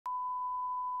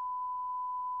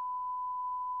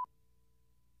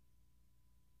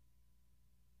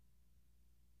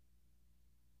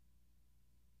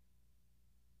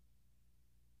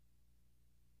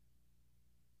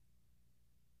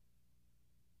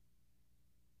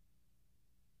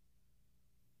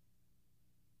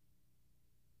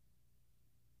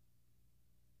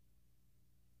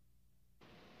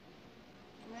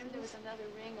there's another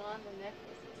ring on the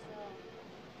necklace itself.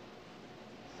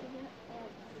 See that?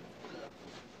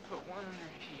 Put one under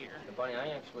here. Bonnie, I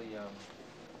actually, And we'll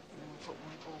put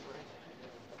one over it.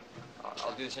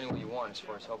 I'll do this any way you want as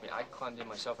far as helping. I climbed in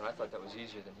myself, and I thought that was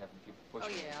easier than having people push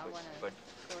me. Oh yeah, I want to but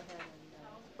go ahead and...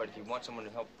 But if you want someone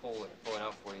to help pull it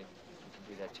out for you, you can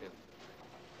do that too.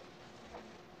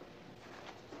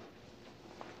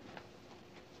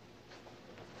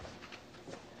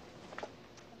 I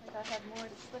think I have more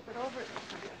to slip it over.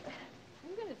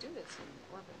 I'm going to do this in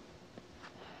orbit.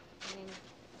 I mean, I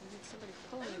need somebody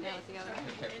pulling me down at the other end.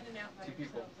 Two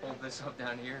people pull this up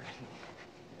down here, and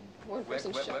One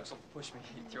person Wex will push me,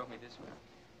 throw me this way.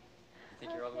 You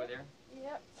think you're all the way there?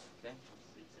 Yep. Okay.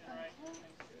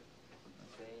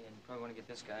 Okay, and you probably want to get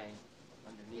this guy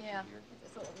underneath Yeah. you here.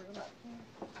 This little room up here.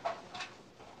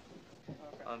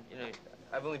 You know,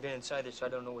 I've only been inside this, so I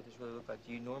don't know what this really looks like.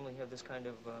 Do you normally have this kind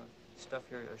of stuff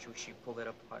here, or should she pull that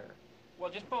up higher? Well,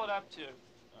 just pull it up to,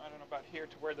 I don't know, about here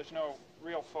to where there's no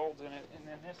real folds in it, and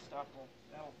then this stuff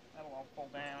that'll all pull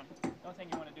down. The only thing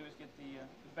you want to do is get the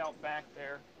belt back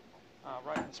there,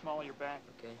 right in the small of your back.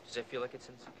 Okay. Does that feel like it's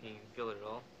in? Can you feel it at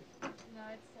all? No,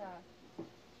 it's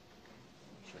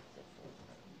Sure.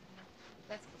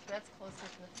 that's closer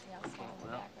to the small of the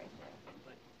back right there.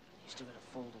 But you still got a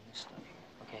fold in this stuff here.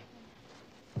 Okay.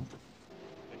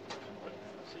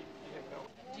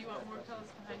 Do you want more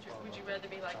pillows behind you? Would you rather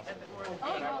be like a bit more?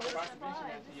 Oh no, this is fine.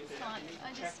 This is fine.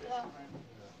 I just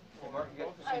Mark,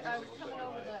 I was coming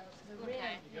over the ring.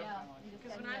 Okay. Yeah.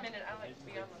 Because when I'm in it, I like to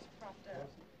be almost propped up.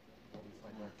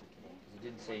 You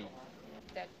didn't say.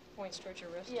 That points towards your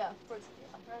wrist. Yeah,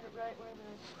 right where the...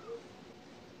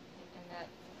 And that.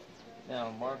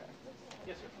 Now, Mark,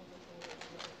 Yes, sir.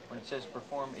 when it says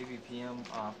perform AVPM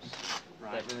ops,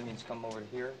 that really means come over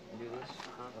here and do this?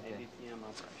 Okay. AVPM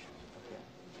operation. Okay.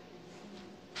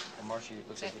 And Marcia, it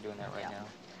looks like you're doing that right now.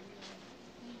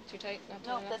 Too tight? Not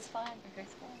tight No, enough? that's fine. Okay.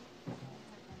 That's fine.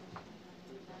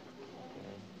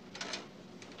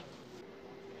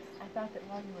 I thought that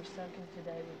while you were soaking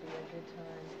today would be a good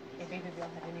time. If either of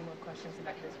y'all have any more questions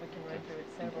about this, we can run through it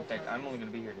several In fact, times. I'm only going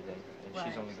to be here today, and Right.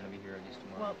 she's only going to be here at least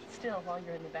tomorrow. Well, still, while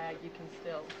you're in the bag, you can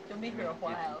still, you'll be here a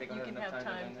while. think You I'll can have have enough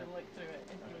time time to to do look through it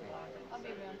if you would like. I'll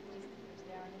be around for just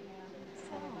an hour and a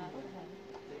half.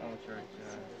 I'll charge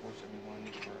 471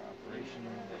 for operation.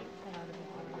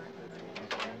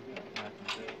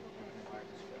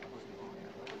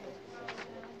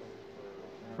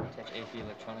 Attach AFE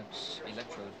electronics,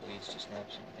 electrode leads to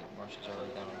snaps. I think Marcia's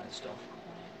already done all that stuff.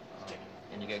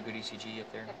 And you got good ECG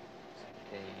up there?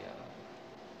 Okay,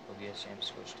 OBS amp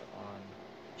switch to on.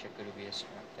 Check good OBS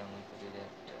amp downlink, we'll do that.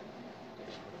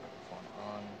 There's microphone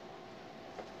on.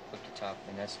 Hook to top,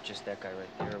 and that's just that guy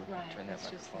right there. We'll Right, turn that it's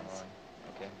just microphone this. on.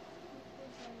 Okay.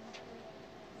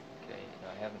 Okay, now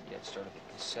I haven't yet started the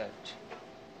cassette.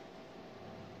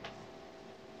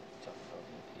 Talk about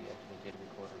LBNP, activate data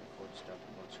recorder, record stop,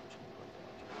 remote switch, and record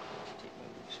down to tape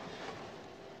moves. It's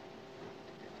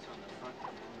on the front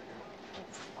and over here.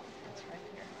 It's right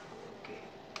here. Okay.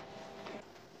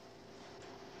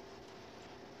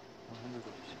 100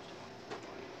 over 61.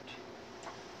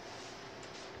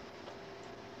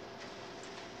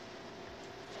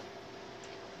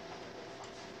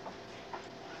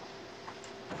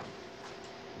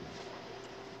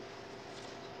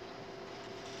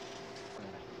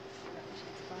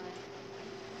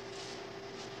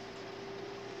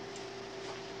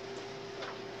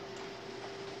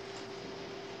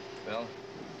 Well,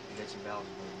 you got some valves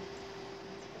moving.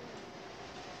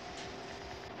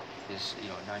 Is, you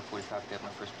know, at 9:45, got my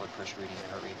first blood pressure reading,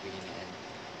 heart rate reading, and,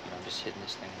 you know, I'm just hitting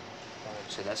this thing.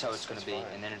 So that's how it's going to be,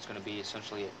 and then it's going to be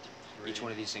essentially each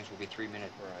one of these things will be 3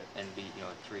 minute, and be, you know,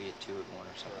 at 3, at 2, at 1,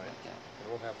 or something like that.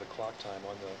 And we'll have the clock time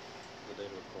on the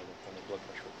data recorder, on the blood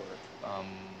pressure recorder.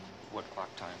 What clock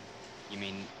time? You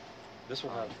mean? This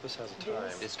will have, this has a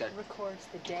time. It's got. Records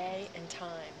the day and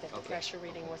time that the Okay. pressure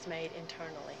reading was made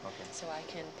internally. Okay. So I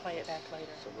can play it back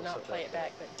later. So we'll Not set play that it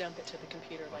back, but dump it to the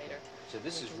computer later. So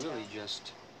this We is can really tell.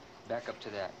 just back up to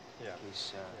that. Yeah. In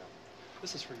case, Yeah.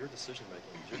 This is for your decision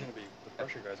making. You're going to be, the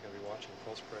pressure guy's going to be watching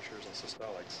pulse pressures and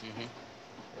systolics. Mm-hmm.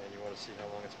 And you want to see how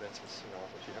long it's been since, you know,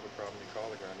 if you have a problem, you call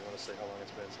the ground. You want to say how long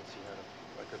it's been since you had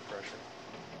a good pressure.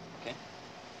 Okay.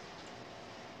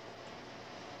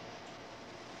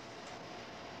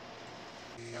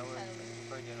 Now we're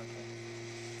doing okay.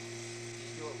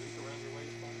 Feel a leak around your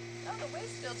waist line? Oh, the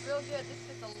waist feels real good. This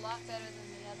fits a lot better than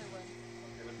the other one.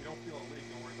 Okay, but if you don't feel a leak,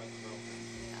 don't worry about the belt.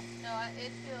 Yeah. No,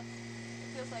 it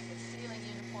feels like it's sealing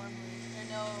uniformly. There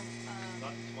are no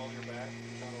Not too small in your back,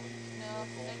 not a leak. no,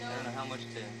 there I don't know are how much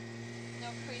to.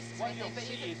 no creases or What you'll anything, but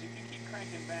you see can. is if you keep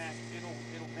cranking back, it'll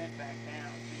bend back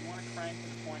down. So you want to crank to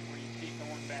the point where you keep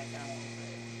going back down a little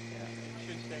bit. Yeah. It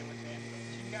should stay within.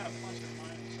 So you've got a plus or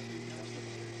minus 2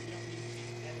 millimeters. You don't need to be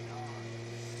dead on.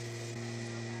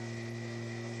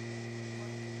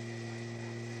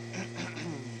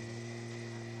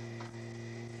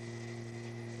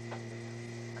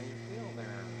 How you feel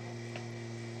there?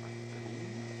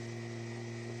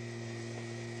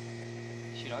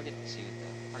 Shoot, I'll get to see what the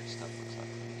hard stuff looks like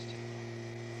for this too.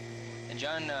 And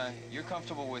John, you're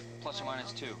comfortable with plus or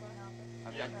minus 2?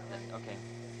 I've got that. Okay.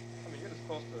 I mean, get as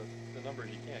close to the number as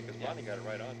you can, because Bonnie got it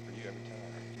right on for you every time.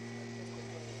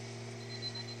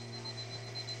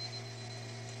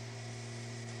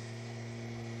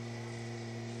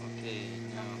 Okay,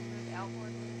 now.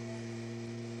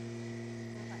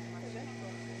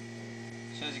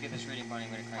 As soon as I get this reading, Bonnie,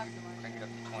 I'm going to crank it up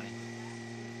to 20.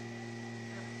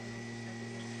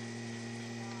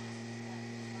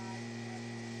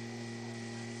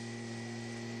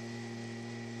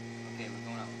 Okay, we're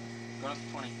going up. Going up to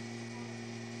 20.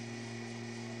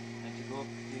 And if you go up,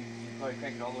 you probably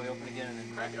crank it all the way open again and then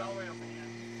Crank it all the way open again.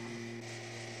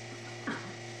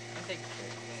 I think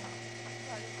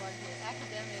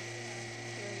Academic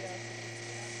curiosity.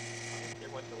 It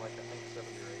went to like, I think, 70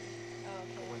 or 80. Oh,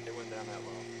 okay. It went down that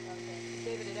low. Okay.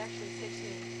 David, it actually takes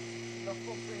me the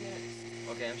full 3 minutes.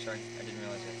 Okay, I'm sorry. I didn't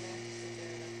realize that. I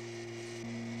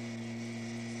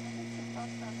think some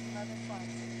folks on some other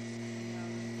flights,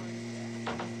 reported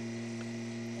that.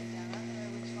 Take down. I don't know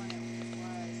which one it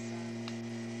was.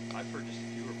 I've heard just a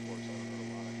few reports. I don't know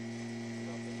a lot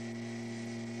about this.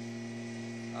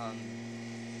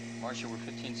 Marcia, we're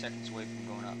 15 seconds away from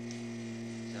going up.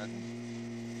 Is that okay?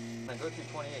 When I go through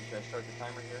 28, should I start the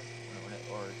timer here?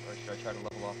 Or should I try to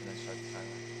level off and then start the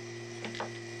timer?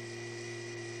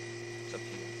 It's up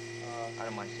to you. I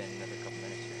don't mind staying another couple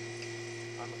minutes here.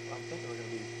 I'm thinking we're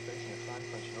going to be facing a time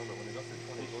crunch, but when we go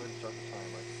through 20, go ahead and start the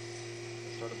timer.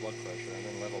 And start at blood pressure, and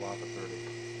then level off at 30.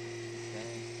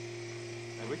 Okay.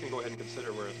 And we can go ahead and consider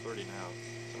we're at 30 now,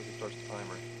 as soon as he starts the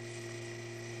timer.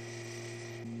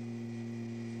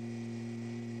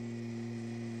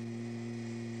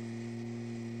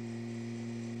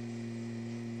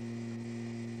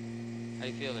 How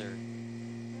do you feel there?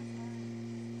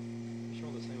 You're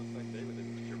showing the same effect David did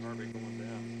with your heart rate going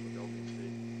down with LBNP.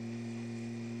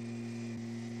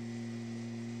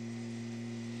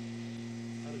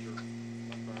 How does your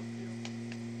left arm feel?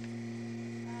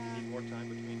 Do you need more time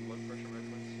between blood pressure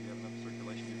measurements? Do you have enough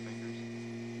circulation in your fingers?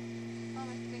 Oh,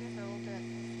 my fingers are a little bit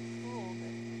cool,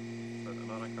 but But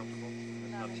not uncomfortable?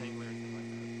 It's not tingling or anything like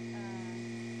that?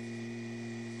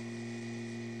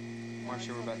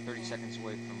 Marcia, we're about 30 seconds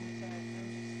away from...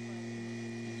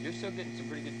 You're still getting some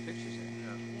pretty good pictures there.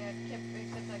 yeah, except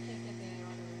I can't get the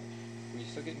aorta right. Were you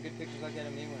still getting good pictures like that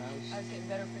of me when I was... I was getting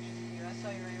better pictures of you. I saw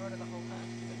your aorta the whole time,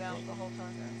 the valve the whole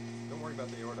time. Don't worry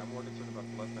about the aorta. I'm more concerned about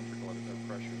the left ventricle at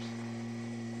pressures.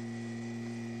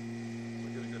 So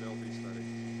get a good LV study.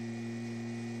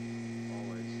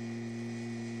 Always.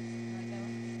 Like that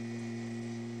one?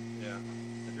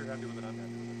 Yeah. If you're happy with it, I'm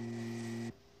happy with it.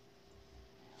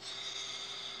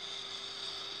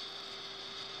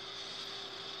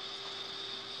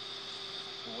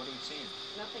 Well, what are we seeing?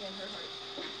 Nothing in her heart.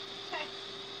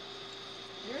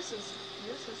 Yours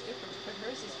is different, but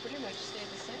hers is pretty much stayed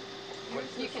the same.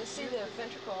 You can see the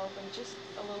ventricle open just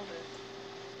a little bit.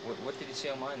 What did you see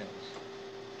on mine that was?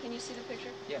 Can you see the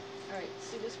picture? Yeah. All right,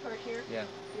 see this part here? Yeah.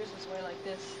 Yours was way like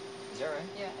this. Is that right?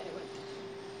 Yeah, and it went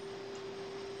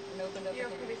and opened up You're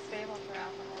again. pretty stable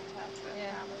throughout the whole test.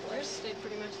 Yeah, yours stayed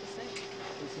pretty much the same.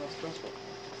 It's not stressful.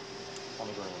 On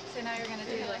the ground. So now you're going to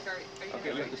do like, are you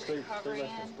Okay, going you have to stay recovery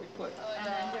less in? than Put. And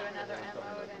then do another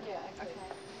M-mode? Yeah, Okay.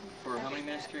 For how many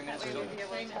minutes? 3 minutes? That Or way so? you'll be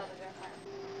able to tell the difference.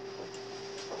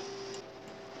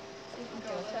 You can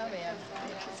go tell me I'm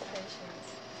anticipations.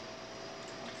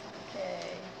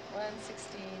 Okay,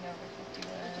 116 over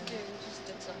 51. What did you do? You just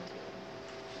did something to it.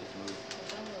 She just moved.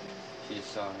 She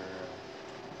just saw her...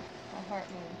 My heart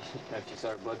moved. she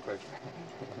saw her blood pressure.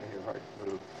 Her heart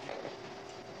moved.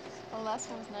 The last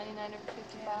one was 99 over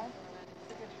 55.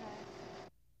 That's a good try.